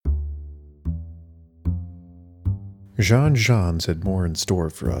Jean Jeans had more in store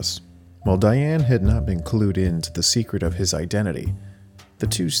for us. While Diane had not been clued in to the secret of his identity, the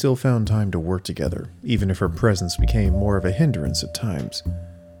two still found time to work together, even if her presence became more of a hindrance at times.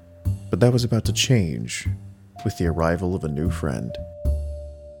 But that was about to change with the arrival of a new friend.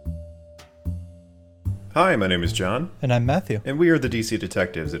 Hi, my name is John. And I'm Matthew. And we are the DC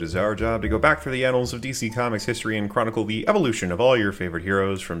Detectives. It is our job to go back through the annals of DC Comics history and chronicle the evolution of all your favorite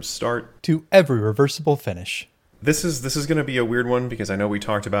heroes from start to every reversible finish. This is going to be a weird one because I know we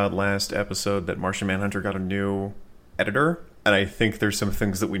talked about last episode that Martian Manhunter got a new editor, and I think there's some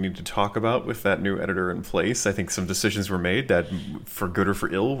things that we need to talk about with that new editor in place. I think some decisions were made that, for good or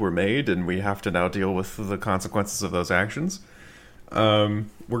for ill, were made, and we have to now deal with the consequences of those actions. We're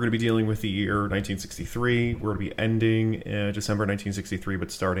going to be dealing with the year 1963. We're going to be ending December 1963,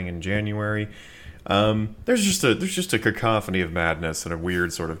 but starting in January. There's just a cacophony of madness and a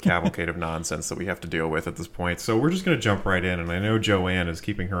weird sort of cavalcade of nonsense that we have to deal with at this point. So we're just going to jump right in, and I know Joanne is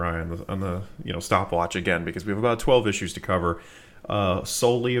keeping her eye on the stopwatch again because we have about 12 issues to cover,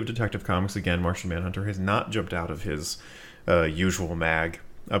 solely of Detective Comics. Again, Martian Manhunter has not jumped out of his usual mag.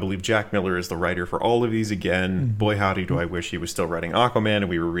 I believe Jack Miller is the writer for all of these again. Boy, howdy, do I wish he was still writing Aquaman and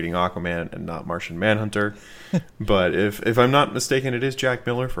we were reading Aquaman and not Martian Manhunter. But if I'm not mistaken, it is Jack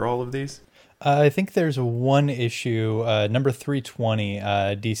Miller for all of these. I think there's one issue, number 320,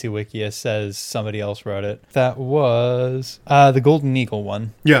 DC Wikia says somebody else wrote it. That was the Golden Eagle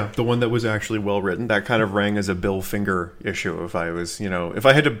one. Yeah, the one that was actually well written. That kind of rang as a Bill Finger issue. If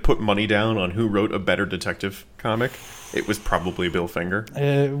I had to put money down on who wrote a better detective comic, it was probably Bill Finger.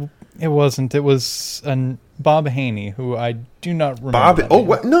 It wasn't. It was Bob Haney, who I do not remember.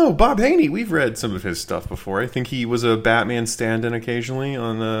 Bob Haney. We've read some of his stuff before. I think he was a Batman stand-in occasionally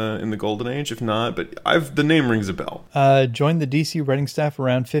in the Golden Age. If not, but the name rings a bell. Joined the DC writing staff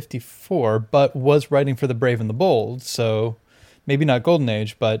around 54, but was writing for the Brave and the Bold. So maybe not Golden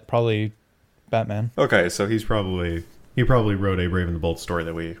Age, but probably Batman. Okay, so he probably wrote a Brave and the Bold story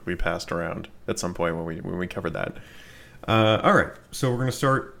that we passed around at some point when we covered that. All right, so we're going to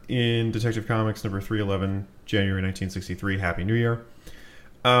start in Detective Comics number 311, January 1963. Happy New Year.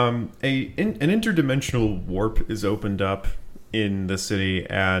 An interdimensional warp is opened up in the city,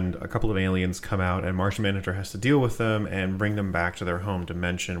 and a couple of aliens come out, and Martian Manhunter has to deal with them and bring them back to their home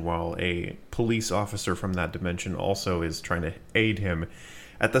dimension, while a police officer from that dimension also is trying to aid him.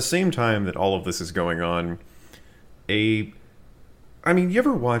 At the same time that all of this is going on, you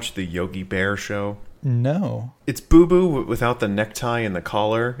ever watch the Yogi Bear show? No. It's Boo Boo without the necktie and the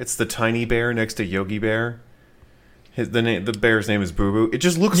collar. It's the tiny bear next to Yogi Bear. The bear's name is Boo Boo. It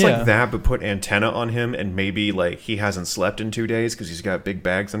just looks like that, but put antenna on him, and maybe like he hasn't slept in 2 days because he's got big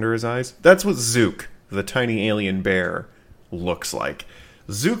bags under his eyes. That's what Zook, the tiny alien bear, looks like.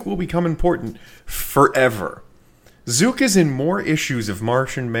 Zook will become important forever. Zook is in more issues of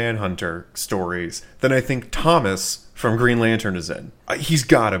Martian Manhunter stories than I think Thomas from Green Lantern is in. He's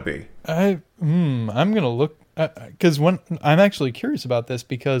gotta be. I'm gonna look because when I'm actually curious about this,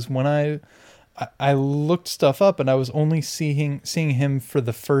 because when I looked stuff up and I was only seeing him for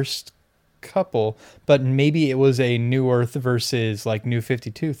the first couple, but maybe it was a New Earth versus like New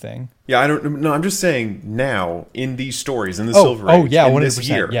 52 thing. Yeah, I don't know. I'm just saying now in these stories in the Silver Age, yeah, in 100%, this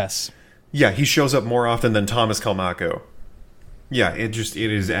year, yes. Yeah, he shows up more often than Thomas Kalmako. Yeah, it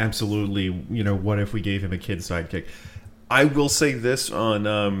is absolutely, what if we gave him a kid sidekick? I will say this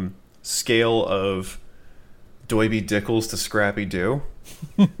on scale of Doiby Dickles to Scrappy Doo.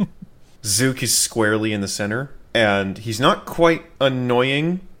 Zook is squarely in the center, and he's not quite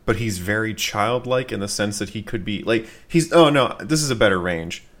annoying, but he's very childlike in the sense that he could be like this is a better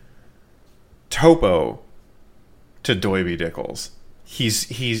range. Topo to Doiby Dickles. He's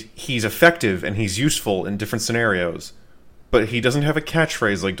effective and he's useful in different scenarios, but he doesn't have a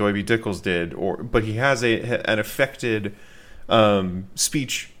catchphrase like Doiby Dickles did, but he has an affected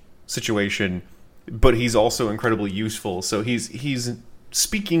speech situation, but he's also incredibly useful. So he's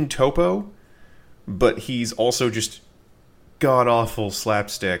speaking Topo, but he's also just god-awful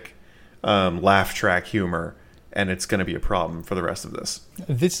slapstick laugh track humor, and it's going to be a problem for the rest of this.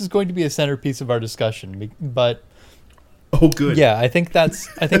 This is going to be a centerpiece of our discussion, but oh, good. Yeah, I think that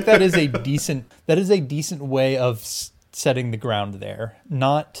is a decent way of setting the ground there.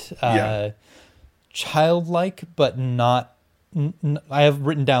 Not childlike, but not. I have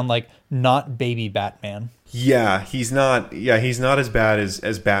written down like not baby Batman. Yeah, he's not. Yeah, he's not as bad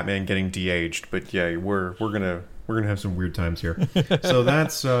as Batman getting de-aged. But yeah, we're gonna have some weird times here. So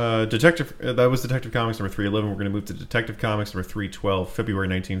that's Detective. That was Detective Comics number 311. We're gonna move to Detective Comics number 312, February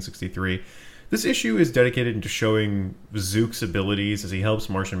 1963. This issue is dedicated to showing Zook's abilities as he helps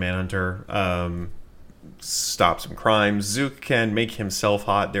Martian Manhunter stop some crimes. Zook can make himself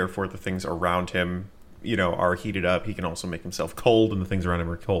hot, therefore the things around him, are heated up. He can also make himself cold, and the things around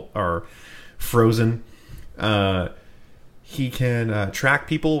him are frozen. He can track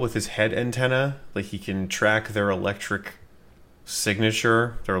people with his head antenna. Like, he can track their electric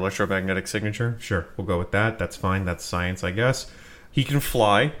signature, their electromagnetic signature. Sure, we'll go with that. That's fine. That's science, I guess. He can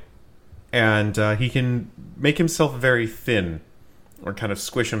fly, and he can make himself very thin, or kind of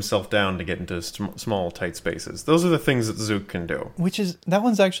squish himself down to get into small, tight spaces. Those are the things that Zook can do. That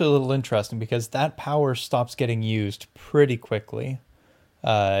one's actually a little interesting, because that power stops getting used pretty quickly.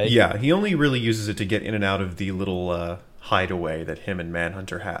 Yeah, he only really uses it to get in and out of the little hideaway that him and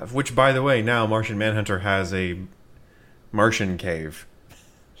Manhunter have. Which, by the way, now Martian Manhunter has a Martian cave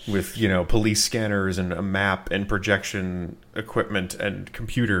with, police scanners and a map and projection equipment and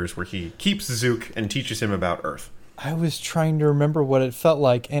computers where he keeps Zook and teaches him about Earth. I was trying to remember what it felt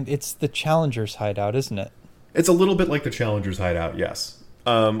like, and it's the Challenger's hideout, isn't it? It's a little bit like the Challenger's hideout, yes.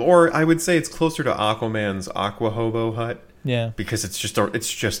 Or I would say it's closer to Aquaman's Aqua Hobo hut. Yeah. Because it's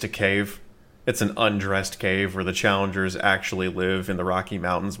just a cave. It's an undressed cave where the Challengers actually live in the Rocky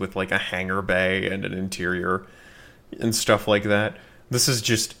Mountains with like a hangar bay and an interior and stuff like that. This is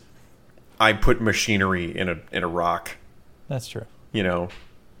just, I put machinery in a rock. That's true.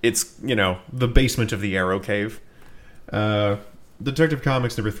 It's, the basement of the Arrow Cave. Detective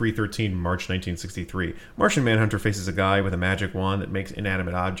Comics number 313, March 1963. Martian Manhunter faces a guy with a magic wand that makes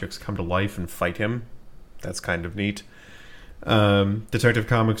inanimate objects come to life and fight him. That's kind of neat. Detective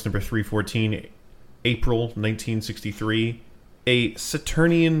Comics number 314, April 1963. A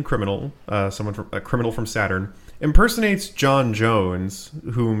Saturnian criminal, a criminal from Saturn, impersonates John Jones,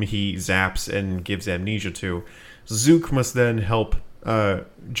 whom he zaps and gives amnesia to. Zook must then help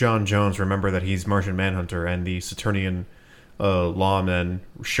John Jones remember that he's Martian Manhunter, and the Saturnian lawmen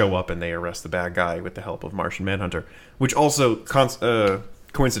show up and they arrest the bad guy with the help of Martian Manhunter, which also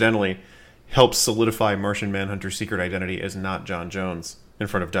coincidentally helps solidify Martian Manhunter's secret identity as not John Jones in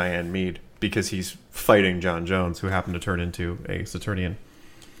front of Diane Mead, because he's fighting John Jones, who happened to turn into a Saturnian.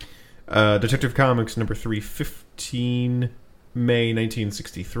 Detective Comics number 315, May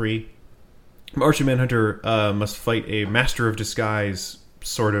 1963. Martian Manhunter must fight a master of disguise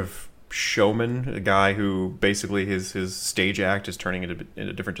sort of showman, a guy who basically his stage act is turning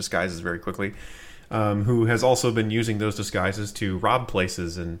into different disguises very quickly, who has also been using those disguises to rob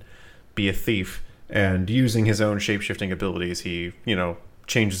places and be a thief, and using his own shape-shifting abilities, he,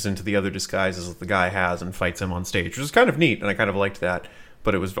 changes into the other disguises that the guy has and fights him on stage, which is kind of neat, and I kind of liked that,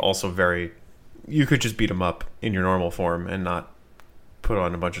 but it was also you could just beat him up in your normal form and not put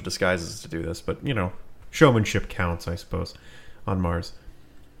on a bunch of disguises to do this, but, showmanship counts, I suppose, on Mars.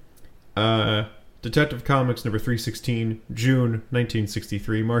 Detective Comics number 316, June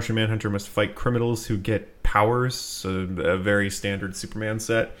 1963. Martian Manhunter must fight criminals who get powers, a very standard Superman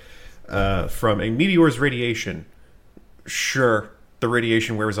set, from a meteor's radiation. Sure, the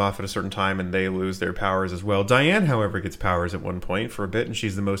radiation wears off at a certain time and they lose their powers as well. Diane, however, gets powers at one point for a bit, and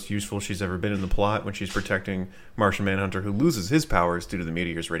she's the most useful she's ever been in the plot when she's protecting Martian Manhunter, who loses his powers due to the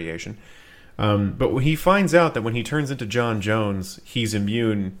meteor's radiation. But he finds out that when he turns into John Jones, he's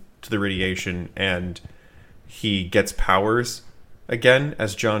immune to the radiation and he gets powers again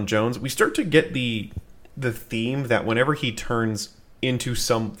as John Jones. We start to get the theme that whenever he turns into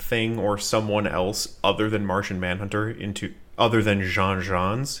something or someone else other than Martian Manhunter, other than Jean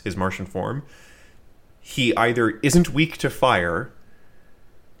Jean's, his Martian form, he either isn't weak to fire,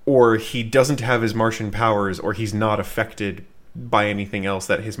 or he doesn't have his Martian powers, or he's not affected by anything else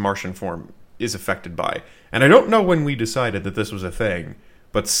that his Martian form is affected by. And I don't know when we decided that this was a thing,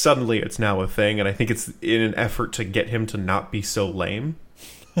 but suddenly it's now a thing, and I think it's in an effort to get him to not be so lame.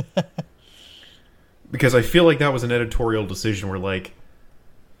 Because I feel like that was an editorial decision where, like,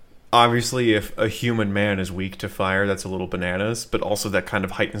 obviously if a human man is weak to fire, that's a little bananas, but also that kind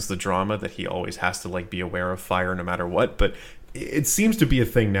of heightens the drama that he always has to, like, be aware of fire no matter what. But it seems to be a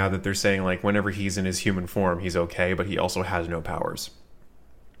thing now that they're saying, like, whenever he's in his human form, he's okay, but he also has no powers.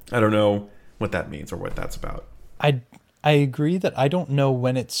 I don't know what that means or what that's about. I agree that I don't know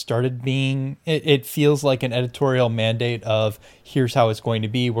when it started being, it feels like an editorial mandate of here's how it's going to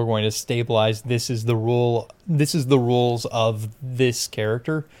be. We're going to stabilize. This is the rule. This is the rules of this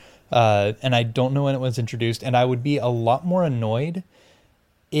character. And I don't know when it was introduced, and I would be a lot more annoyed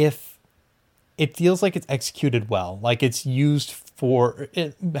if it feels like it's executed well. Like it's used for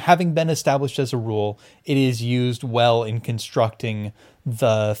it, having been established as a rule, it is used well in constructing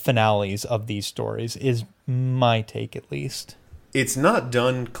the finales of these stories, is my take at least. It's not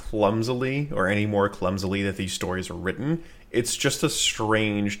done clumsily or any more clumsily that these stories are written. It's just a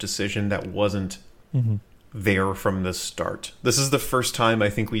strange decision that wasn't there from the start. This is the first time I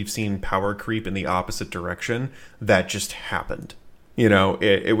think we've seen power creep in the opposite direction that just happened. You know,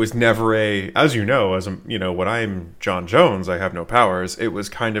 it was never as you know, when I'm John Jones, I have no powers. It was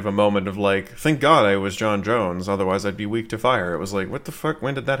kind of a moment of like, thank God I was John Jones, otherwise I'd be weak to fire. It was like, what the fuck?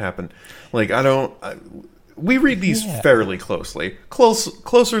 When did that happen? Like, we read these fairly closely.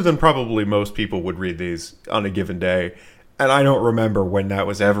 Closer than probably most people would read these on a given day. And I don't remember when that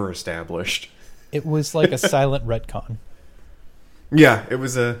was ever established. It was like a silent retcon. Yeah, it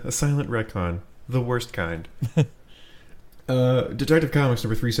was a silent retcon. The worst kind. Detective Comics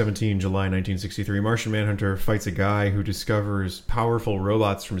number 317, July 1963. Martian Manhunter fights a guy who discovers powerful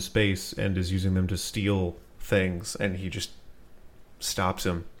robots from space and is using them to steal things. And he just stops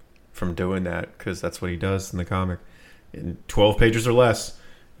him from doing that because that's what he does in the comic. In 12 pages or less,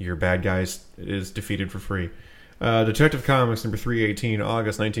 your bad guy is defeated for free. Detective Comics number 318,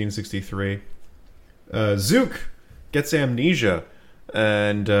 August 1963. Zook gets amnesia,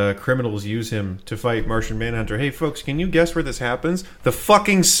 and criminals use him to fight Martian Manhunter. Hey, folks, can you guess where this happens? The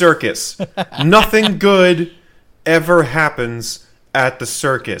fucking circus. Nothing good ever happens at the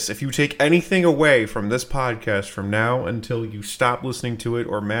circus. If you take anything away from this podcast from now until you stop listening to it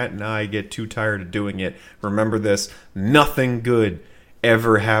or Matt and I get too tired of doing it, remember this. Nothing good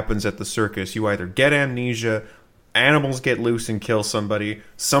ever happens at the circus. You either get amnesia, animals get loose and kill somebody,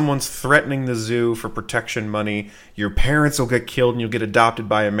 someone's threatening the zoo for protection money, your parents will get killed and you'll get adopted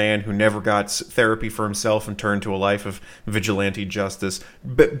by a man who never got therapy for himself and turned to a life of vigilante justice.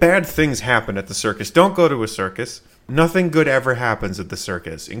 But bad things happen at the circus. Don't go to a circus. Nothing good ever happens at the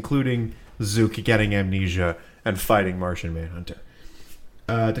circus, including Zook getting amnesia and fighting Martian Manhunter.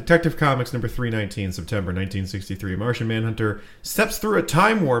 Detective Comics number 319, September 1963. Martian Manhunter steps through a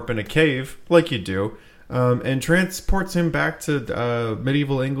time warp in a cave, like you do, and transports him back to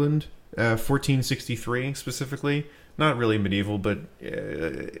medieval England, 1463 specifically. Not really medieval, but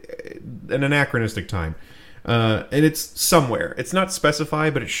an anachronistic time. And it's somewhere. It's not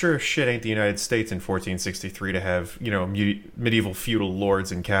specified, but it sure as shit ain't the United States in 1463 to have, medieval feudal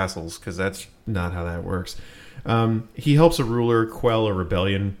lords and castles, because that's not how that works. He helps a ruler quell a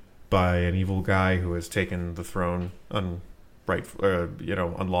rebellion by an evil guy who has taken the throne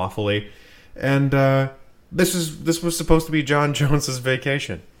unlawfully. And this was supposed to be John Jones's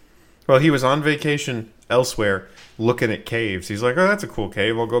vacation. Well, he was on vacation elsewhere looking at caves. He's like, oh, that's a cool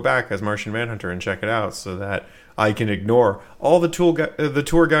cave. I'll go back as Martian Manhunter and check it out so that I can ignore all the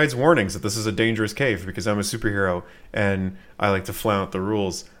tour guide's warnings that this is a dangerous cave because I'm a superhero and I like to flout the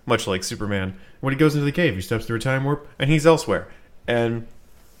rules, much like Superman. When he goes into the cave, he steps through a time warp and he's elsewhere. And,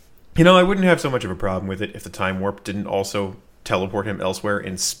 I wouldn't have so much of a problem with it if the time warp didn't also teleport him elsewhere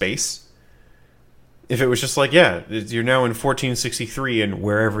in space. If it was just like, yeah, you're now in 1463 and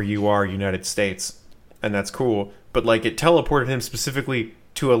wherever you are, United States, and that's cool. But, it teleported him specifically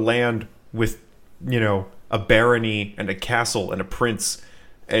to a land with, a barony and a castle and a prince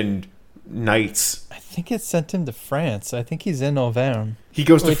and knights. I think it sent him to France. I think he's in Auvergne. He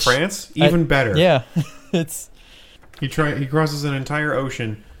goes to France? Even better. Yeah. He crosses an entire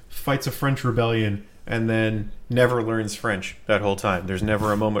ocean, fights a French rebellion, and then never learns French that whole time. There's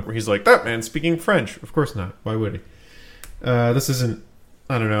never a moment where he's like, that man's speaking French. Of course not. Why would he? This isn't,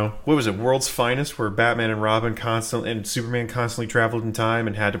 I don't know, what was it, World's Finest, where Batman and Robin and Superman constantly traveled in time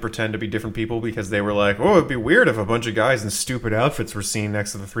and had to pretend to be different people because they were like, oh, it'd be weird if a bunch of guys in stupid outfits were seen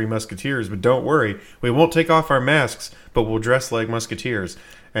next to the Three Musketeers, but don't worry, we won't take off our masks, but we'll dress like musketeers.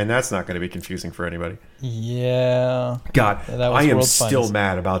 And that's not going to be confusing for anybody. Yeah. God, I am still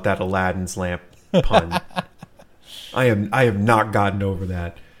mad about that Aladdin's lamp pun. I have not gotten over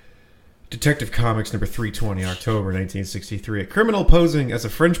that. Detective Comics number 320, October 1963. A criminal posing as a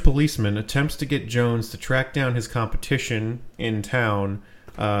French policeman attempts to get Jones to track down his competition in town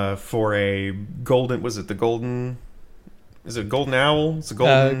for a golden... Was it the golden... Is it golden owl? It's a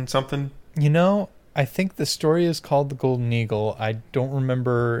golden something? I think the story is called The Golden Eagle. I don't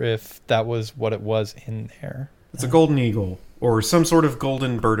remember if that was what it was in there. It's a golden eagle, or some sort of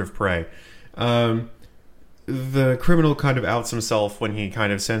golden bird of prey. The criminal kind of outs himself when he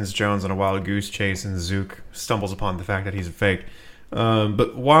kind of sends Jones on a wild goose chase, and Zook stumbles upon the fact that he's a fake.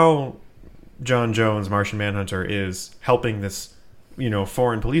 But while John Jones, Martian Manhunter, is helping this,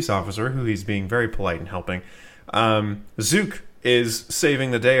 foreign police officer, who he's being very polite in helping, Zook is saving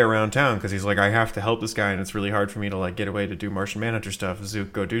the day around town because he's like, I have to help this guy and it's really hard for me to get away to do Martian Manhunter stuff.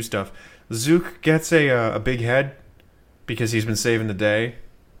 Zook, go do stuff. Zook gets a big head because he's been saving the day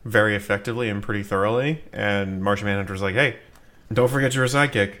very effectively and pretty thoroughly, and Martian Manhunter's like, hey, don't forget you're a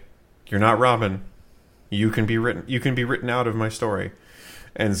sidekick. You're not Robin. You can be written out of my story.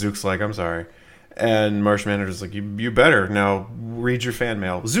 And Zook's like, I'm sorry. And Martian Manhunter's like, you better. Now, read your fan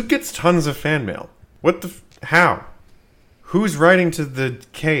mail. Zook gets tons of fan mail. What the... How? Who's writing to the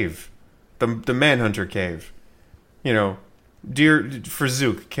cave? The Manhunter cave. You know, dear... For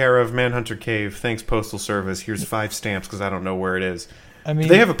Zook, care of Manhunter Cave, thanks Postal Service, here's 5 stamps because I don't know where it is. I mean, do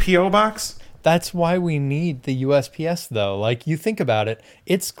they have a P.O. box? That's why we need the USPS, though. Like, you think about it,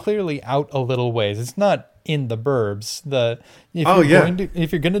 it's clearly out a little ways. It's not in the burbs.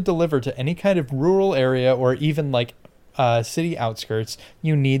 If you're going to deliver to any kind of rural area or even like city outskirts,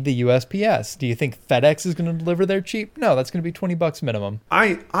 you need the USPS. Do you think FedEx is going to deliver there cheap? No, that's going to be $20 minimum.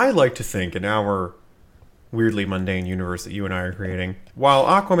 I like to think in our weirdly mundane universe that you and I are creating, while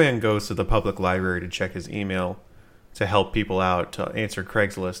Aquaman goes to the public library to check his email to help people out, to answer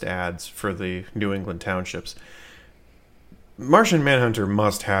Craigslist ads for the New England townships, Martian Manhunter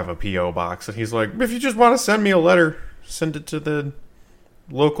must have a P.O. box. And he's like, if you just want to send me a letter, send it to the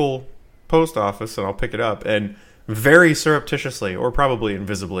local post office and I'll pick it up. And very surreptitiously, or probably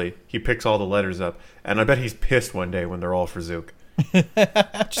invisibly, he picks all the letters up. And I bet he's pissed one day when they're all for Zook.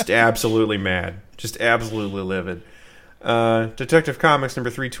 Just absolutely mad. Just absolutely livid. Detective Comics number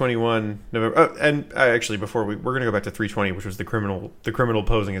 321 November. Actually, before we're going to go back to 320, which was the criminal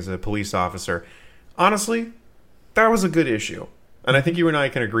posing as a police officer. Honestly, that was a good issue. And I think you and I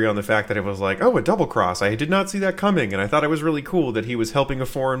can agree on the fact that it was like, oh, a double cross. I did not see that coming. And I thought it was really cool that he was helping a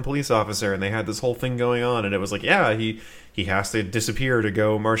foreign police officer and they had this whole thing going on. And it was like, yeah, he has to disappear to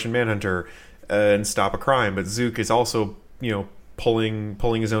go Martian Manhunter and stop a crime. But Zook is also,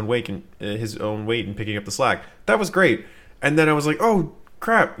 pulling his own weight and picking up the slack. That was great. And then I was like, oh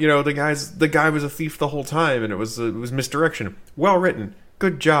crap, the guy was a thief the whole time, and it was misdirection. Well written,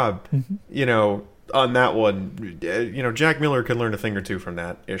 good job. On that one, Jack Miller could learn a thing or two from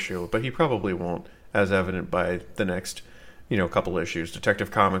that issue, but he probably won't, as evident by the next couple issues.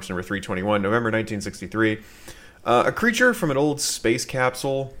 Detective Comics number 321, November 1963. A creature from an old space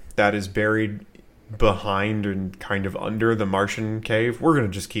capsule that is buried behind and kind of under the Martian cave. We're going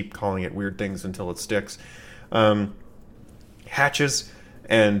to just keep calling it weird things until it sticks. Hatches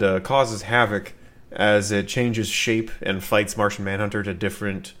and causes havoc as it changes shape and fights Martian Manhunter to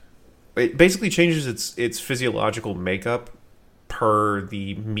different... It basically changes its physiological makeup per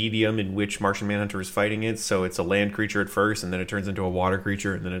the medium in which Martian Manhunter is fighting it. So it's a land creature at first, and then it turns into a water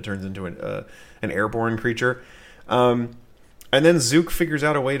creature, and then it turns into an airborne creature. And then Zook figures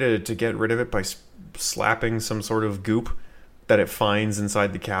out a way to get rid of it by slapping some sort of goop that it finds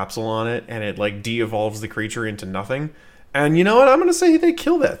inside the capsule on it, and it like de-evolves the creature into nothing. And you know what? I'm going to say they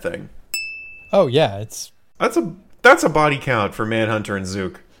kill that thing. Oh yeah, that's a body count for Manhunter and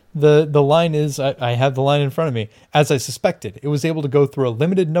Zook. The line is, I have the line in front of me. As I suspected, it was able to go through a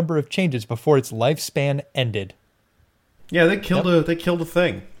limited number of changes before its lifespan ended. Yeah, they killed a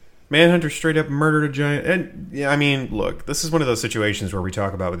thing. Manhunter straight up murdered a giant. And yeah, I mean, look, this is one of those situations where we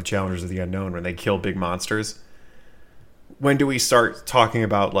talk about with the Challengers of the Unknown when they kill big monsters. When do we start talking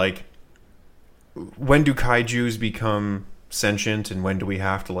about, like, when do kaijus become sentient, and when do we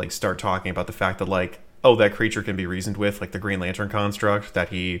have to, like, start talking about the fact that, like, oh, that creature can be reasoned with, like the Green Lantern construct, that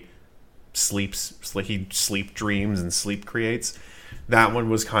he sleep dreams and sleep creates. That one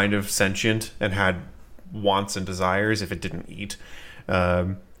was kind of sentient and had wants and desires if it didn't eat.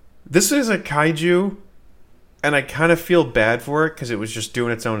 This is a kaiju, and I kind of feel bad for it because it was just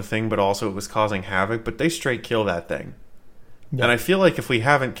doing its own thing, but also it was causing havoc. But they straight kill that thing. Yeah. And I feel like if we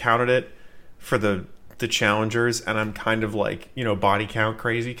haven't counted it for the Challengers, and I'm kind of like, body count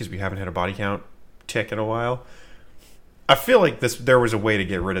crazy because we haven't had a body count tick in a while, I feel like there was a way to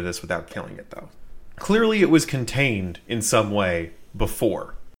get rid of this without killing it, though. Clearly it was contained in some way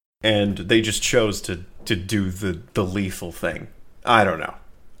before, and they just chose to do the lethal thing. I don't know.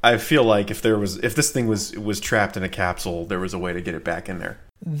 I feel like if this thing was trapped in a capsule, there was a way to get it back in there.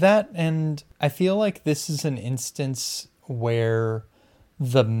 That, and I feel like this is an instance where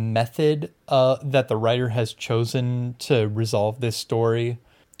the method that the writer has chosen to resolve this story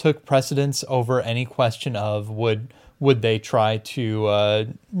took precedence over any question of would they try to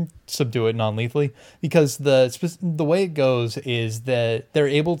subdue it non-lethally, because the way it goes is that they're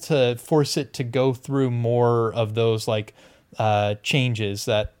able to force it to go through more of those like changes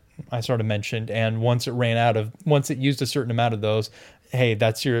that I sort of mentioned, and once it used a certain amount of those, hey,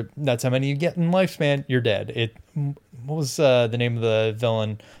 that's how many you get in lifespan, you're dead. What was the name of the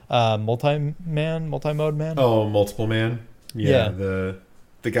villain? Multi-mode man? Oh, multiple man. Yeah.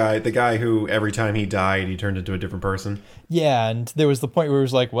 The guy who every time he died, he turned into a different person. Yeah, and there was the point where it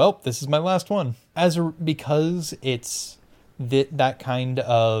was like, well, this is my last one. Because it's that kind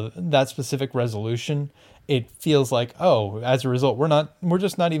of, that specific resolution, it feels like, oh, as a result, we're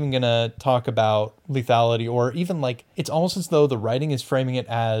just not even going to talk about lethality, or even like, it's almost as though the writing is framing it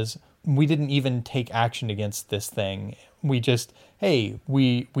as, we didn't even take action against this thing. We just, hey,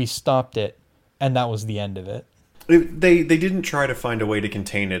 we stopped it, and that was the end of it. They didn't try to find a way to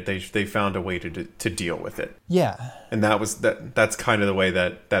contain it. They found a way to deal with it. Yeah. And that's kind of the way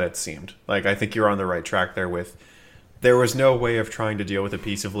that it seemed. Like, I think you're on the right track there with, there was no way of trying to deal with it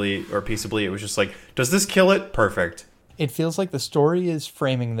peaceably. It was just like, does this kill it? Perfect. It feels like the story is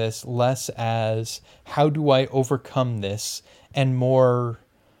framing this less as, how do I overcome this, and more,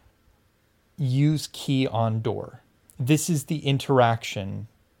 use key on door. This is the interaction,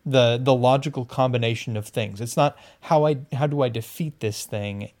 the logical combination of things. It's not how do I defeat this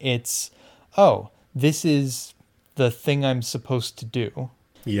thing. It's, oh, this is the thing I'm supposed to do.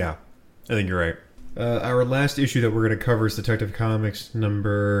 Yeah, I think you're right. Our last issue that we're going to cover is Detective Comics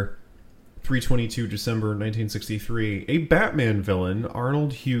number 322, December 1963. A Batman villain,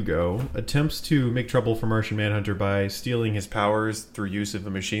 Arnold Hugo, attempts to make trouble for Martian Manhunter by stealing his powers through use of a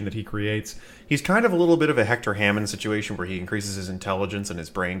machine that he creates. He's kind of a little bit of a Hector Hammond situation where he increases his intelligence and his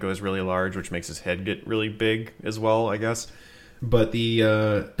brain goes really large, which makes his head get really big as well, I guess. But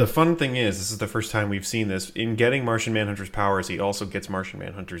the fun thing is, this is the first time we've seen this. In getting Martian Manhunter's powers, he also gets Martian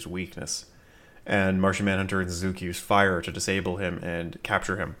Manhunter's weakness. And Martian Manhunter and Zook use fire to disable him and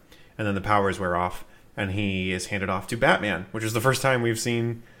capture him. And then the powers wear off, and he is handed off to Batman, which is the first time we've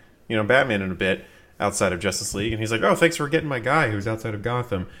seen, Batman in a bit outside of Justice League. And he's like, oh, thanks for getting my guy who's outside of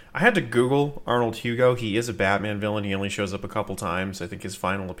Gotham. I had to Google Arnold Hugo. He is a Batman villain. He only shows up a couple times. I think his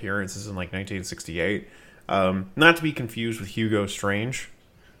final appearance is in, 1968. Not to be confused with Hugo Strange,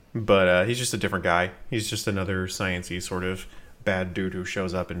 but he's just a different guy. He's just another science-y sort of bad dude who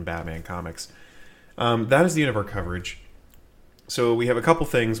shows up in Batman comics. That is the end of our coverage. So we have a couple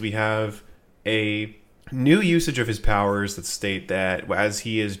things. We have a new usage of his powers that state that as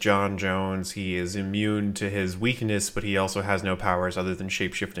he is John Jones, he is immune to his weakness, but he also has no powers other than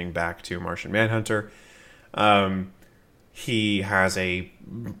shapeshifting back to Martian Manhunter. He has a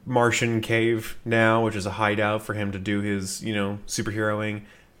Martian cave now, which is a hideout for him to do his, superheroing.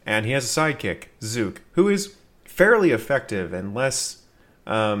 And he has a sidekick, Zook, who is fairly effective and less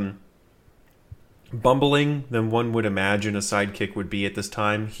bumbling than one would imagine a sidekick would be at this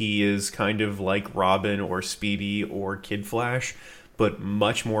time. He is kind of like Robin or Speedy or Kid Flash, but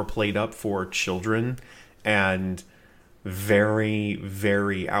much more played up for children and very,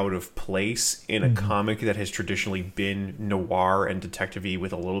 very out of place in a comic that has traditionally been noir and detective-y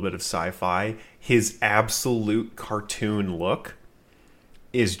with a little bit of sci-fi. His absolute cartoon look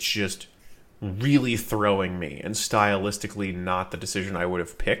is just really throwing me, and stylistically not the decision I would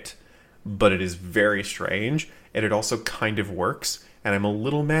have picked. But it is very strange, and it also kind of works, and I'm a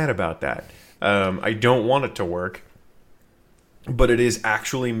little mad about that. I don't want it to work, but it is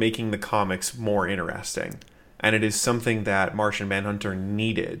actually making the comics more interesting, and it is something that Martian Manhunter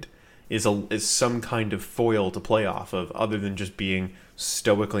needed, is some kind of foil to play off of, other than just being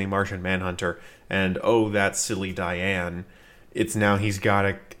stoically Martian Manhunter, and oh, that silly Diane. It's now he's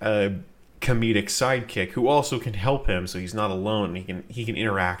got a comedic sidekick who also can help him, so he's not alone. He can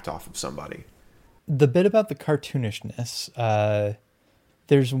interact off of somebody. The bit about the cartoonishness,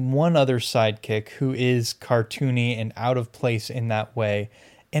 there's one other sidekick who is cartoony and out of place in that way.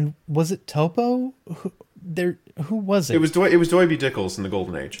 And was it Topo? Who was it? It was Doiby Dickles in the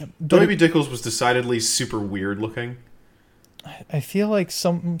Golden Age. Doiby Dickles was decidedly super weird looking. I feel like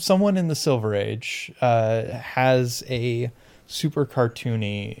someone in the Silver Age has a super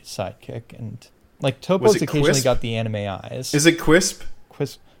cartoony sidekick, and like Topo's occasionally Quisp? got the anime eyes. Is it Quisp?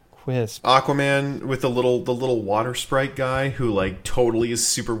 Quisp. Aquaman with the little water sprite guy who like totally is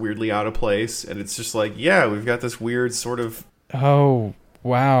super weirdly out of place, and it's just like, yeah, we've got this weird sort of. Oh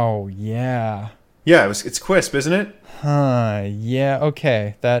wow, yeah. Yeah, it's Quisp, isn't it? Huh. Yeah.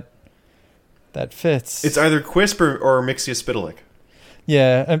 Okay. That fits. It's either Quisp or Mixia-Spitalik.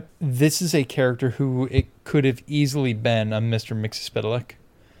 Yeah, this is a character who it could have easily been a Mr. Mixia-Spitalik.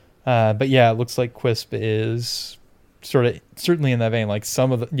 But yeah, it looks like Quisp is sort of certainly in that vein. Like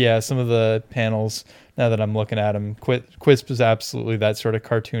some of the panels, now that I'm looking at him, Quisp is absolutely that sort of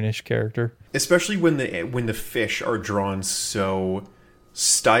cartoonish character. Especially when the fish are drawn so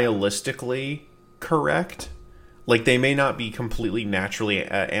stylistically correct. Like, they may not be completely naturally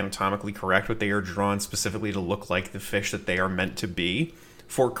anatomically correct, but they are drawn specifically to look like the fish that they are meant to be.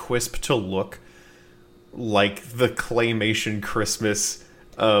 For Quisp to look like the claymation Christmas,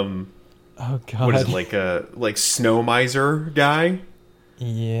 oh god, what is it, like Snow Miser guy?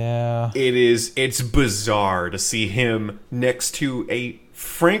 Yeah, it's bizarre to see him next to a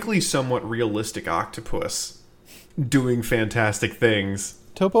frankly somewhat realistic octopus doing fantastic things.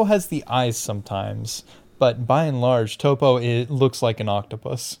 Topo has the eyes sometimes, but by and large, Topo looks like an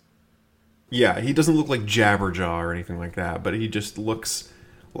octopus. Yeah, he doesn't look like Jabberjaw or anything like that, but he just looks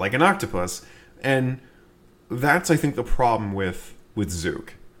like an octopus. And that's, I think, the problem with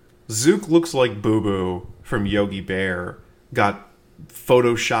Zook. Zook looks like Boo Boo from Yogi Bear got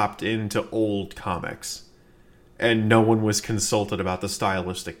photoshopped into old comics, and no one was consulted about the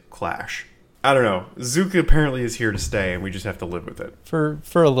stylistic clash. I don't know. Zook apparently is here to stay, and we just have to live with it. For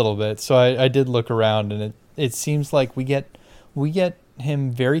a little bit. So I did look around, and it seems like we get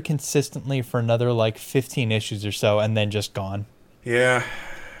him very consistently for another like 15 issues or so, and then just gone. Yeah.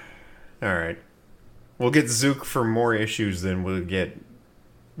 All right. We'll get Zook for more issues than we'll get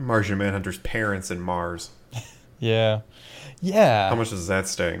Martian Manhunter's parents in Mars. Yeah. Yeah. How much does that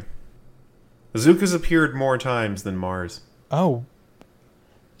sting? Zook has appeared more times than Mars. Oh.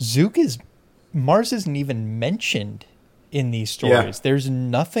 Mars isn't even mentioned in these stories. Yeah. There's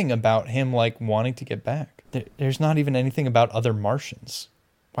nothing about him like wanting to get back. There's not even anything about other Martians.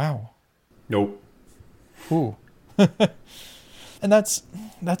 Wow. Nope. Ooh. And that's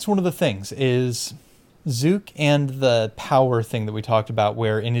one of the things is Zook and the power thing that we talked about,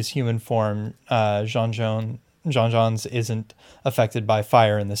 where in his human form, Jean-Jean's isn't affected by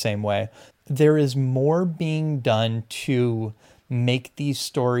fire in the same way. There is more being done to make these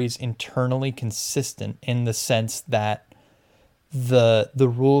stories internally consistent in the sense that the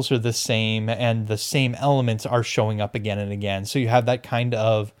rules are the same and the same elements are showing up again and again. So you have that kind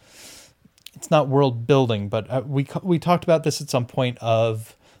of, it's not world building, but we talked about this at some point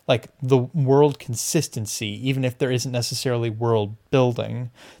of like the world consistency, even if there isn't necessarily world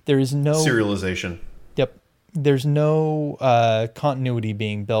building. There is no serialization. Yep. There's no continuity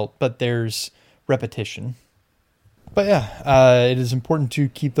being built, but there's repetition. But yeah, it is important to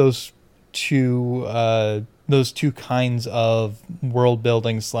keep those two kinds of world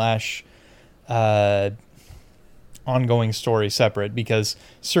building / ongoing story separate, because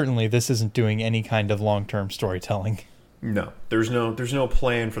certainly this isn't doing any kind of long-term storytelling. No, there's no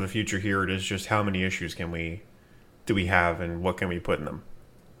plan for the future here. It is just how many issues do we have and what can we put in them.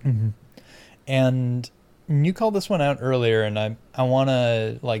 Mm-hmm. And you called this one out earlier, and I want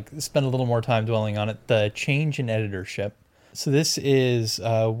to like spend a little more time dwelling on it. The change in editorship. So this is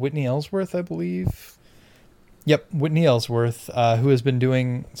Whitney Ellsworth, I believe. Yep, Whitney Ellsworth, who has been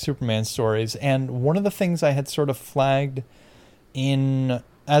doing Superman stories. And one of the things I had sort of flagged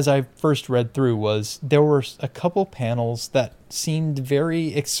as I first read through was there were a couple panels that seemed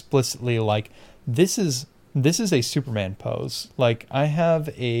very explicitly like this is a Superman pose. Like I have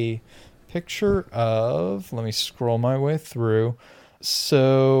a picture of, let me scroll my way through.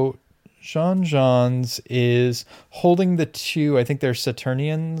 So Jean-Jean's is holding the two, I think they're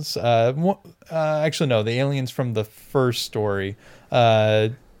Saturnians. Actually, no, the aliens from the first story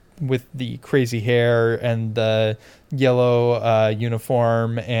with the crazy hair and the yellow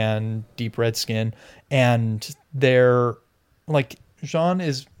uniform and deep red skin. And they're like, Jean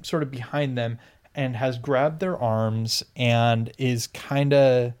is sort of behind them and has grabbed their arms and is kind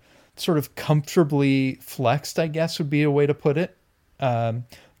of sort of comfortably flexed, I guess would be a way to put it.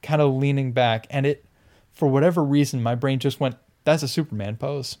 Kind of leaning back, and it, for whatever reason, my brain just went, that's a Superman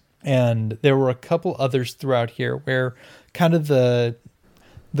pose. And there were a couple others throughout here where kind of the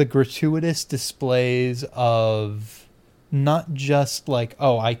gratuitous displays of not just like,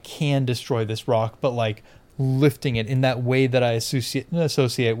 oh, I can destroy this rock, but like lifting it in that way that I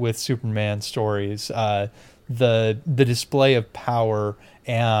associate with Superman stories. The display of power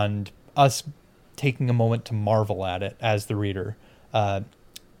and us taking a moment to marvel at it as the reader.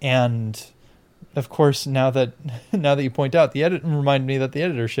 And of course, now that you point out, the edit reminded me that the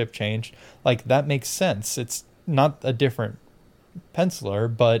editorship changed. Like that makes sense. It's not a different penciler,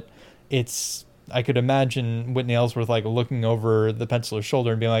 but I could imagine Whitney Ellsworth like looking over the penciler's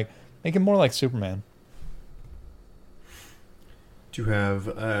shoulder and being like, make it more like Superman. Do you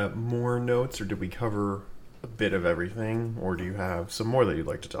have more notes, or did we cover a bit of everything, or do you have some more that you'd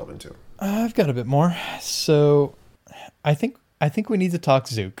like to delve into? I've got a bit more. So I think we need to talk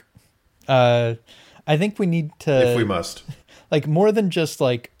Zook. I think we need to... If we must. Like, more than just,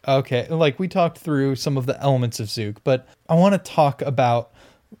 like, okay, like, we talked through some of the elements of Zook, but I want to talk about,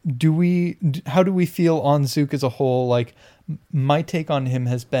 how do we feel on Zook as a whole? Like, my take on him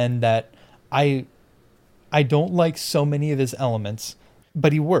has been that I don't like so many of his elements,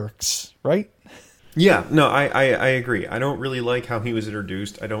 but he works, right? Yeah, no, I agree. I don't really like how he was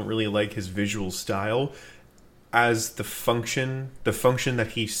introduced. I don't really like his visual style as the function that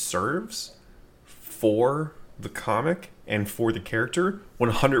he serves for the comic. and for the character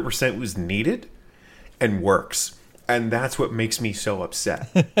 100% was needed and works. And that's what makes me so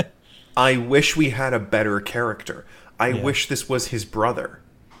upset. I wish we had a better character. I wish this was his brother.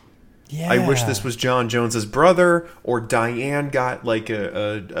 Yeah. I wish this was John Jones's brother, or Diane got like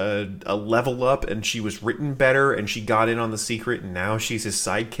a level up and she was written better and she got in on the secret and now she's his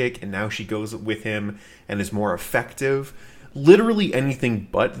sidekick and now she goes with him and is more effective. Literally anything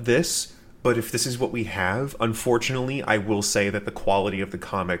but this. But if this is what we have, unfortunately, I will say that the quality of the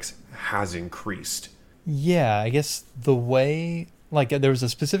comics has increased. Yeah, I guess the way, like, there was a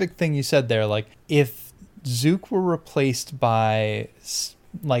specific thing you said there, like, if Zook were replaced by,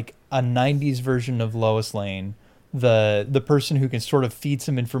 like, a 90s version of Lois Lane, the person who can sort of feed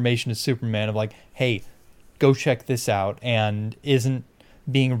some information to Superman of, like, hey, go check this out, and isn't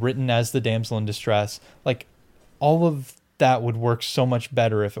being written as the damsel in distress, like, all of that would work so much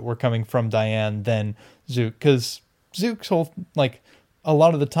better if it were coming from Diane than Zook, because Zook's whole, like, a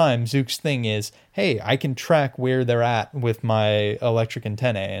lot of the time, Zook's thing is, hey, I can track where they're at with my electric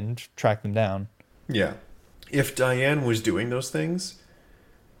antennae and track them down. Yeah. If Diane was doing those things,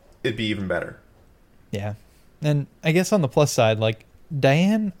 it'd be even better. Yeah. And I guess on the plus side, like,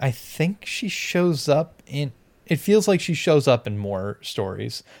 Diane, I think she shows up in... It feels like she shows up in more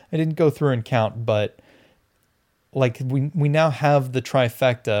stories. I didn't go through and count, but... like, we now have the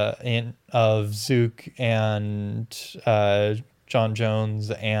trifecta of Zook and... John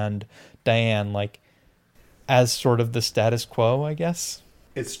Jones and Diane, like, as sort of the status quo, I guess.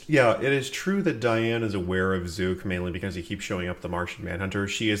 It is true that Diane is aware of Zook mainly because he keeps showing up the Martian Manhunter.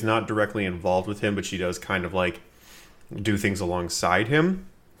 She is not directly involved with him, but she does kind of like do things alongside him.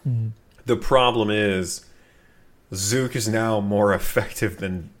 Mm-hmm. The problem is Zook is now more effective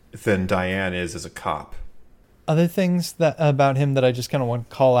than Diane is as a cop. Other things that about him that I just kind of want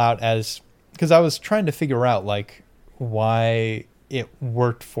to call out as, because I was trying to figure out like why it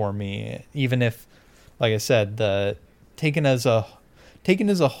worked for me, even if, like I said, the taken as a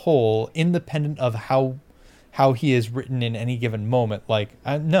whole, independent of how he is written in any given moment. Like,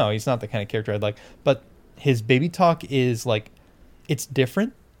 no, he's not the kind of character I'd like. But his baby talk is like, it's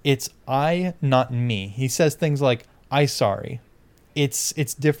different. It's I, not me. He says things like, I sorry. It's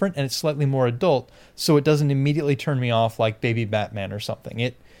different and it's slightly more adult, so it doesn't immediately turn me off like Baby Batman or something.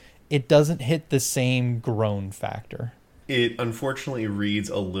 It doesn't hit the same groan factor. It unfortunately reads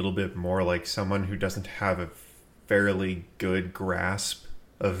a little bit more like someone who doesn't have a fairly good grasp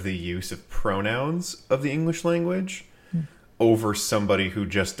of the use of pronouns of the English language over somebody who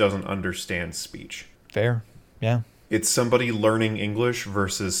just doesn't understand speech. Fair, yeah. It's somebody learning English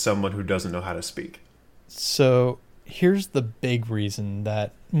versus someone who doesn't know how to speak. So here's the big reason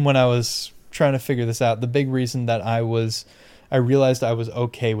that when I was trying to figure this out, the big reason that I realized I was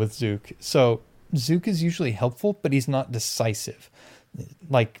okay with Zook. So Zook is usually helpful, but he's not decisive.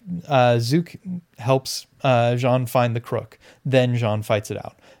 Like, Zook helps Jean find the crook, then Jean fights it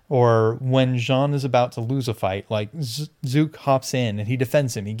out. Or when Jean is about to lose a fight, like, Zook hops in and he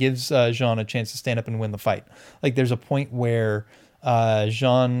defends him. He gives Jean a chance to stand up and win the fight. Like, there's a point where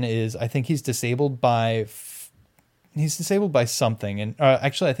Jean is, I think he's disabled by something, and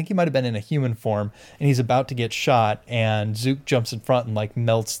actually I think he might have been in a human form, and he's about to get shot, and Zook jumps in front and like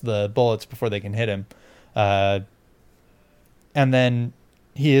melts the bullets before they can hit him, and then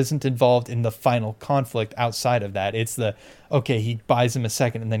he isn't involved in the final conflict outside of that. It's he buys him a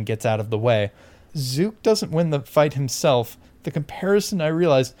second and then gets out of the way. Zook doesn't win the fight himself. The comparison I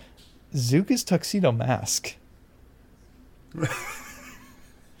realized, Zook is Tuxedo Mask.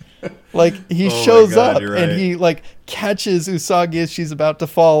 Like, he shows up and he like catches Usagi as she's about to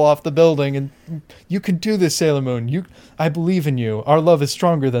fall off the building, and you can do this, Sailor Moon. I believe in you. Our love is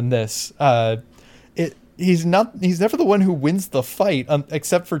stronger than this. He's never the one who wins the fight,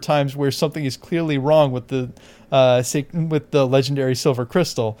 except for times where something is clearly wrong with the legendary silver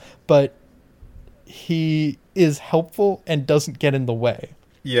crystal, but he is helpful and doesn't get in the way.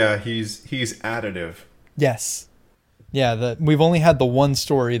 Yeah, he's additive. Yes. Yeah, we've only had the one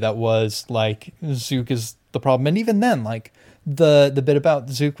story that was like Zook is the problem, and even then, like the bit about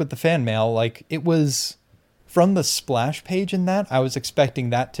Zook with the fan mail, like it was from the splash page in that. I was expecting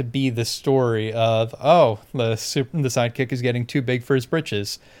that to be the story of the sidekick is getting too big for his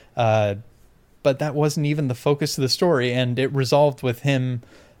britches, but that wasn't even the focus of the story, and it resolved with him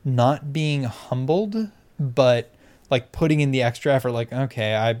not being humbled, but like putting in the extra effort. Like,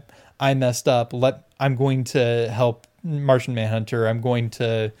 okay, I messed up. I'm going to help Martian Manhunter. I'm going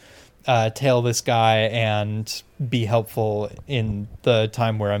to tail this guy and be helpful in the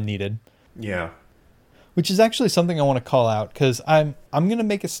time where I'm needed. Yeah. Which is actually something I want to call out, because I'm going to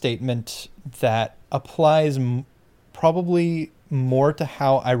make a statement that applies probably more to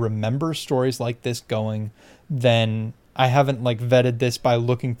how I remember stories like this going than I haven't like vetted this by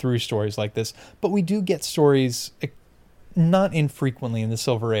looking through stories like this. But we do get stories not infrequently in the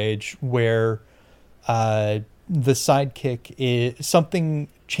Silver Age where the sidekick is something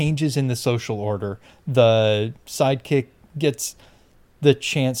changes in the social order. The sidekick gets the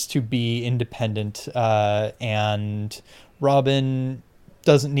chance to be independent, and Robin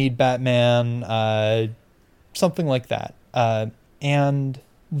doesn't need Batman, something like that. And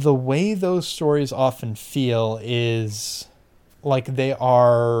the way those stories often feel is like they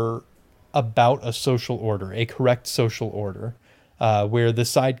are about a social order, a correct social order, where the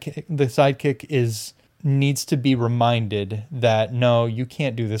sidekick needs to be reminded that no, you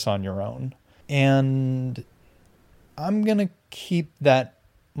can't do this on your own. And I'm gonna keep that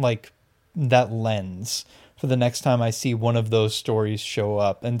lens for the next time I see one of those stories show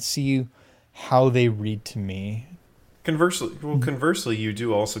up and see how they read to me. Conversely, you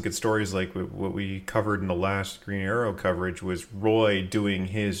do also get stories like what we covered in the last Green Arrow coverage was Roy doing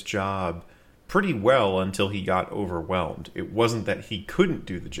his job pretty well until he got overwhelmed. It wasn't that he couldn't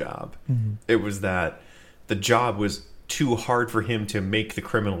do the job. Mm-hmm. It was that the job was too hard for him to make the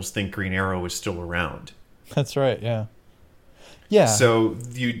criminals think Green Arrow was still around. That's right, yeah. Yeah. So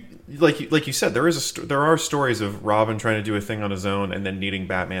you like you said, there are stories of Robin trying to do a thing on his own and then needing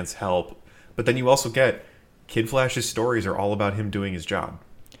Batman's help. But then you also get Kid Flash's stories are all about him doing his job.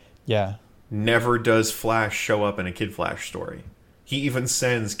 Yeah. Never does Flash show up in a Kid Flash story. He even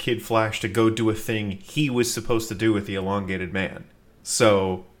sends Kid Flash to go do a thing he was supposed to do with the Elongated Man.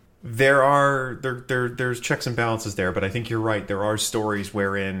 So there's checks and balances there, but I think you're right. There are stories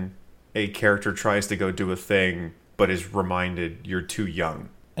wherein a character tries to go do a thing but is reminded you're too young.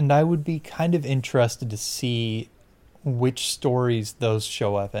 And I would be kind of interested to see which stories those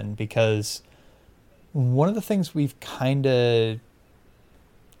show up in, because one of the things we've kind of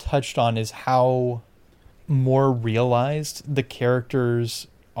touched on is how more realized the characters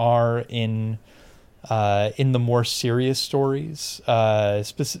are in the more serious stories,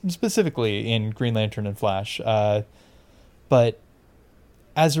 specifically in Green Lantern and Flash. But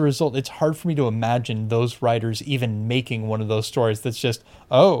as a result, it's hard for me to imagine those writers even making one of those stories that's just,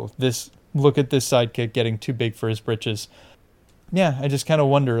 look at this sidekick getting too big for his britches. Yeah, I just kind of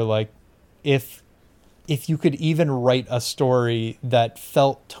wonder, like, if you could even write a story that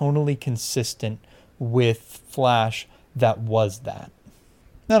felt tonally consistent with Flash that was that.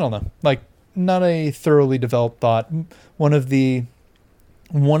 I don't know. Like, not a thoroughly developed thought. One of the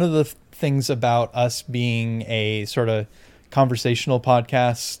things about us being a sort of conversational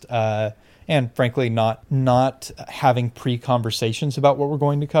podcast, and frankly not having pre-conversations about what we're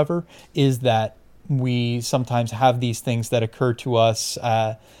going to cover, is that we sometimes have these things that occur to us,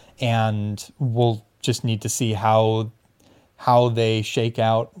 and we'll just need to see how they shake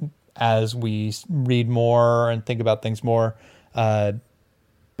out as we read more and think about things more. But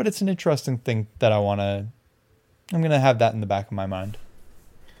it's an interesting thing that I'm going to have that in the back of my mind.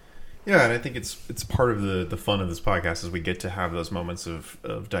 Yeah, and I think it's part of the fun of this podcast is we get to have those moments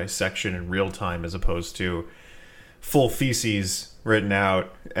of dissection in real time as opposed to full theses written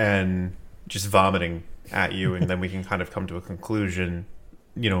out and just vomiting at you, and then we can kind of come to a conclusion,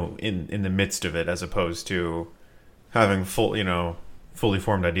 in the midst of it, as opposed to having fully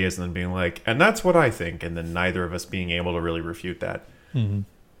formed ideas and then being like, and that's what I think, and then neither of us being able to really refute that. Mm-hmm.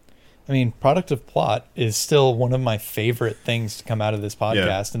 I mean, product of plot is still one of my favorite things to come out of this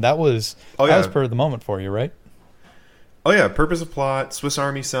podcast, and that was per the moment for you, right? Oh yeah, purpose of plot, Swiss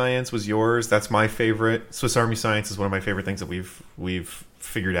Army Science was yours. That's my favorite. Swiss Army Science is one of my favorite things that we've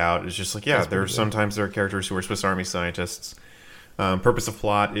figured out. It's just like, sometimes there are characters who are Swiss Army scientists. Purpose of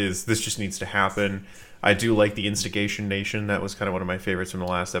plot is this just needs to happen. I do like the Instigation Nation. That was kind of one of my favorites from the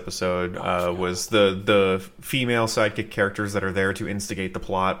last episode. Was the female sidekick characters that are there to instigate the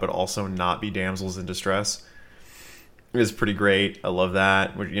plot, but also not be damsels in distress. It is pretty great. I love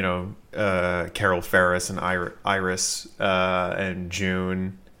that. Carol Ferris and Iris and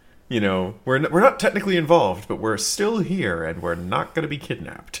June. We're not technically involved, but we're still here, and we're not going to be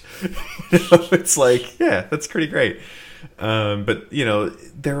kidnapped. It's like, yeah, that's pretty great. But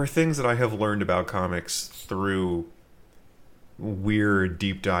there are things that I have learned about comics through weird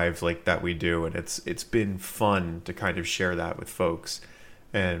deep dives like that we do, and it's been fun to kind of share that with folks.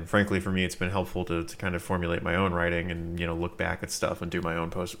 And frankly, for me, it's been helpful to kind of formulate my own writing and look back at stuff and do my own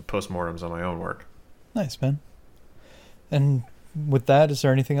postmortems on my own work. Nice, man. And with that, is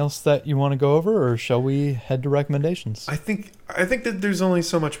there anything else that you want to go over, or shall we head to recommendations? I think that there's only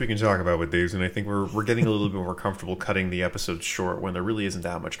so much we can talk about with these, and I think we're getting a little bit more comfortable cutting the episodes short when there really isn't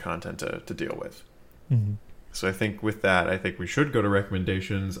that much content to deal with. Mm-hmm. So I think with that, I think we should go to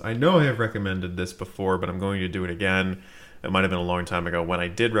recommendations. I know I have recommended this before, but I'm going to do it again. It might have been a long time ago when I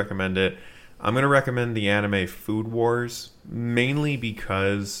did recommend it. I'm going to recommend the anime Food Wars, mainly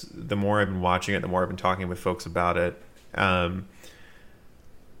because the more I've been watching it, the more I've been talking with folks about it.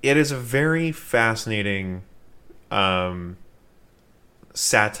 It is a very fascinating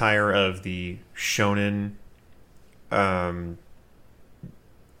satire of the shonen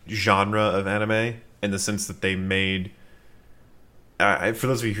genre of anime, in the sense that they made... for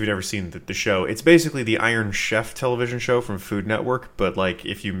those of you who've never seen the show, it's basically the Iron Chef television show from Food Network, but like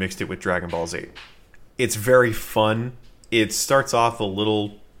if you mixed it with Dragon Ball Z. It's very fun. It starts off a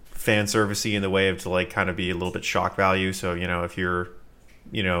little fan servicey in the way of to like kind of be a little bit shock value. So, if you're,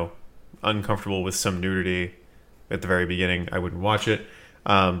 uncomfortable with some nudity at the very beginning, I wouldn't watch it.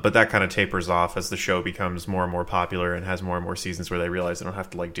 But that kind of tapers off as the show becomes more and more popular and has more and more seasons where they realize they don't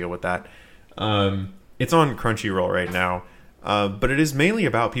have to like deal with that. It's on Crunchyroll right now. But it is mainly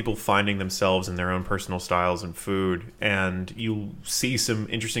about people finding themselves in their own personal styles in food, and you see some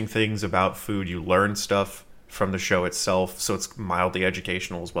interesting things about food. You learn stuff from the show itself, so it's mildly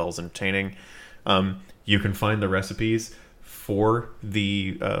educational as well as entertaining. You can find the recipes for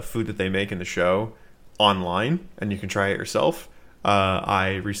the food that they make in the show online, and you can try it yourself.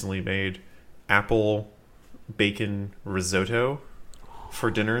 I recently made apple bacon risotto for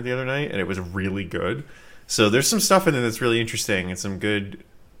dinner the other night, and it was really good. So there's some stuff in there that's really interesting, and some good,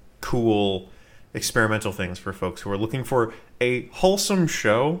 cool, experimental things for folks who are looking for a wholesome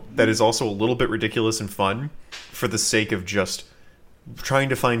show that is also a little bit ridiculous and fun for the sake of just trying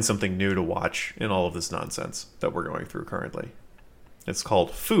to find something new to watch in all of this nonsense that we're going through currently. It's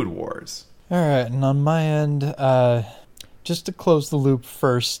called Food Wars. All right, and on my end, just to close the loop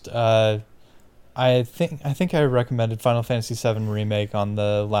first, I think I recommended Final Fantasy VII Remake on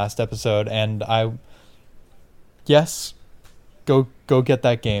the last episode, and yes, go get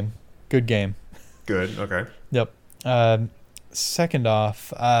that game. Good game. Good, okay. Yep. Second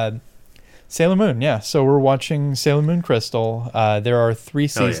off, Sailor Moon, yeah. So we're watching Sailor Moon Crystal. There are 3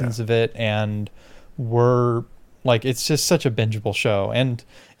 seasons of it, and we're like, it's just such a bingeable show. And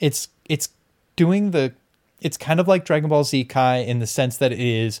it's kind of like Dragon Ball Z Kai in the sense that it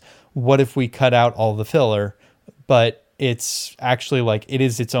is, what if we cut out all the filler? But it's actually like, it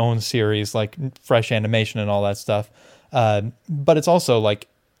is its own series, like fresh animation and all that stuff. But it's also like,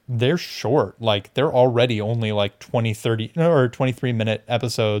 they're short. Like, they're already only like 30 or 23-minute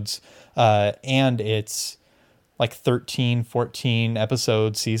episodes. And it's like 13, 14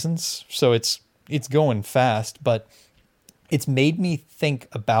 episode seasons. So it's going fast, but it's made me think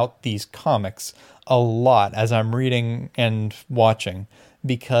about these comics a lot as I'm reading and watching,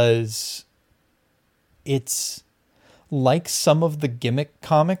 because it's like some of the gimmick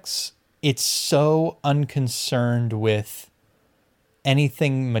comics. It's so unconcerned with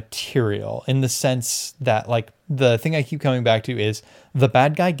anything material, in the sense that, like, the thing I keep coming back to is the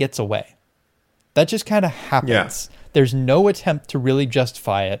bad guy gets away. That just kind of happens. Yeah. There's no attempt to really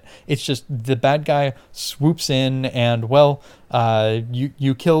justify it. It's just the bad guy swoops in and, well,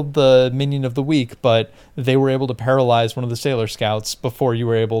 you killed the minion of the week, but they were able to paralyze one of the Sailor Scouts before you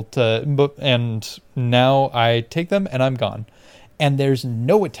were able to, and now I take them and I'm gone. And there's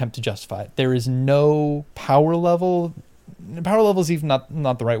no attempt to justify it. There is no power level. Power level is even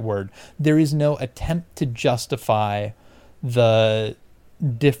not the right word. There is no attempt to justify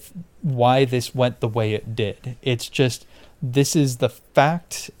why this went the way it did. It's just, this is the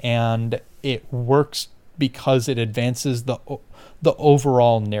fact, and it works because it advances the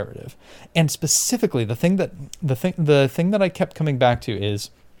overall narrative. And specifically, the thing that I kept coming back to is,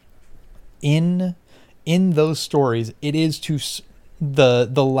 in those stories, it is to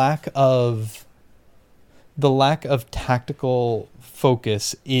the lack of tactical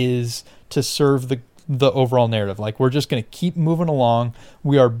focus is to serve the overall narrative. Like, we're just going to keep moving along.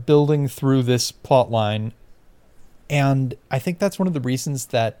 We are building through this plot line. And I think that's one of the reasons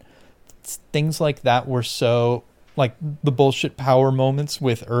that things like that were so, like, the bullshit power moments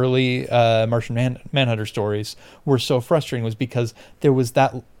with early Martian Manhunter stories were so frustrating, was because there was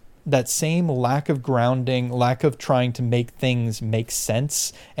that same lack of grounding, lack of trying to make things make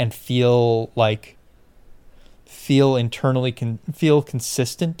sense and feel internally feel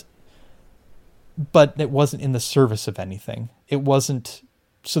consistent. But it wasn't in the service of anything. It wasn't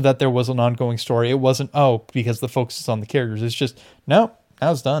so that there was an ongoing story. It wasn't, because the focus is on the characters. It's just, no,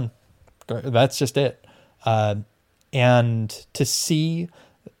 now it's done. That's just it. And to see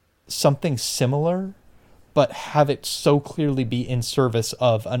something similar, but have it so clearly be in service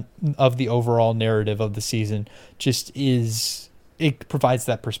of the overall narrative of the season, just is it provides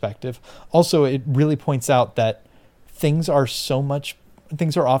that perspective. Also, it really points out that things are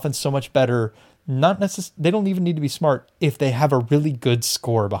often so much better. They don't even need to be smart if they have a really good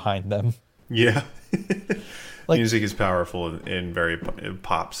score behind them. Yeah. Like, music is powerful in very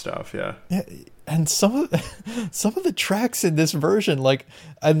pop stuff. Yeah. And some of the tracks in this version, like,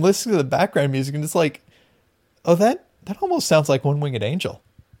 I'm listening to the background music and it's like, oh, that almost sounds like One Winged Angel.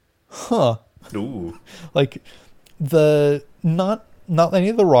 Huh. Ooh. Like not any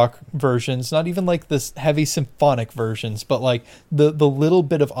of the rock versions, not even like this heavy symphonic versions, but like the little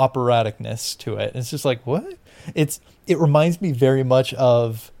bit of operaticness to it. It's just like, what? It reminds me very much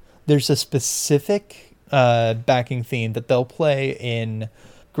of, there's a specific backing theme that they'll play in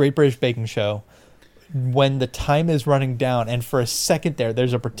Great British Baking Show when the time is running down, and for a second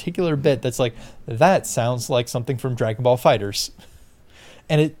there's a particular bit that's like, that sounds like something from Dragon Ball FighterZ.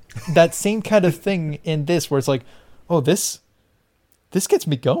 And that same kind of thing in this, where it's like, oh, this gets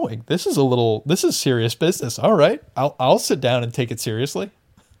me going. This is serious business. All right, I'll sit down and take it seriously.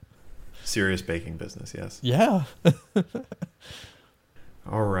 Serious baking business, yes. Yeah.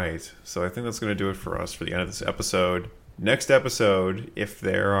 All right, so I think that's going to do it for us for the end of this episode. Next episode, if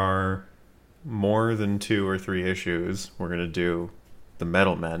there are more than 2 or 3 issues, we're going to do the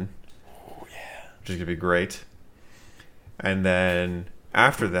Metal Men. Oh, yeah. Which is going to be great. And then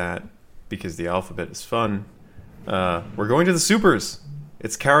after that, because the alphabet is fun, we're going to the supers.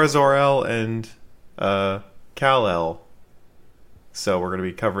 It's Kara Zor-El and Kal-El. So we're going to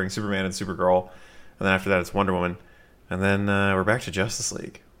be covering Superman and Supergirl. And then after that, it's Wonder Woman. And then we're back to Justice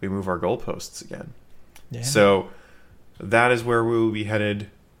League. We move our goalposts again. Yeah. So that is where we will be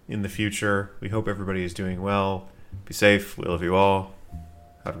headed in the future. We hope everybody is doing well. Be safe. We love you all.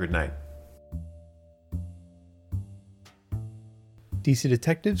 Have a good night. DC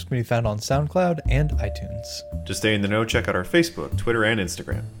Detectives can be found on SoundCloud and iTunes. To stay in the know, check out our Facebook, Twitter, and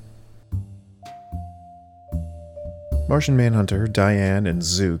Instagram. Martian Manhunter, Diane, and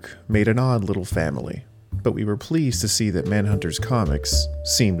Zook made an odd little family, but we were pleased to see that Manhunter's comics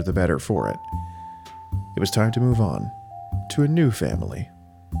seemed the better for it. It was time to move on to a new family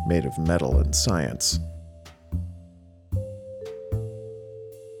made of metal and science.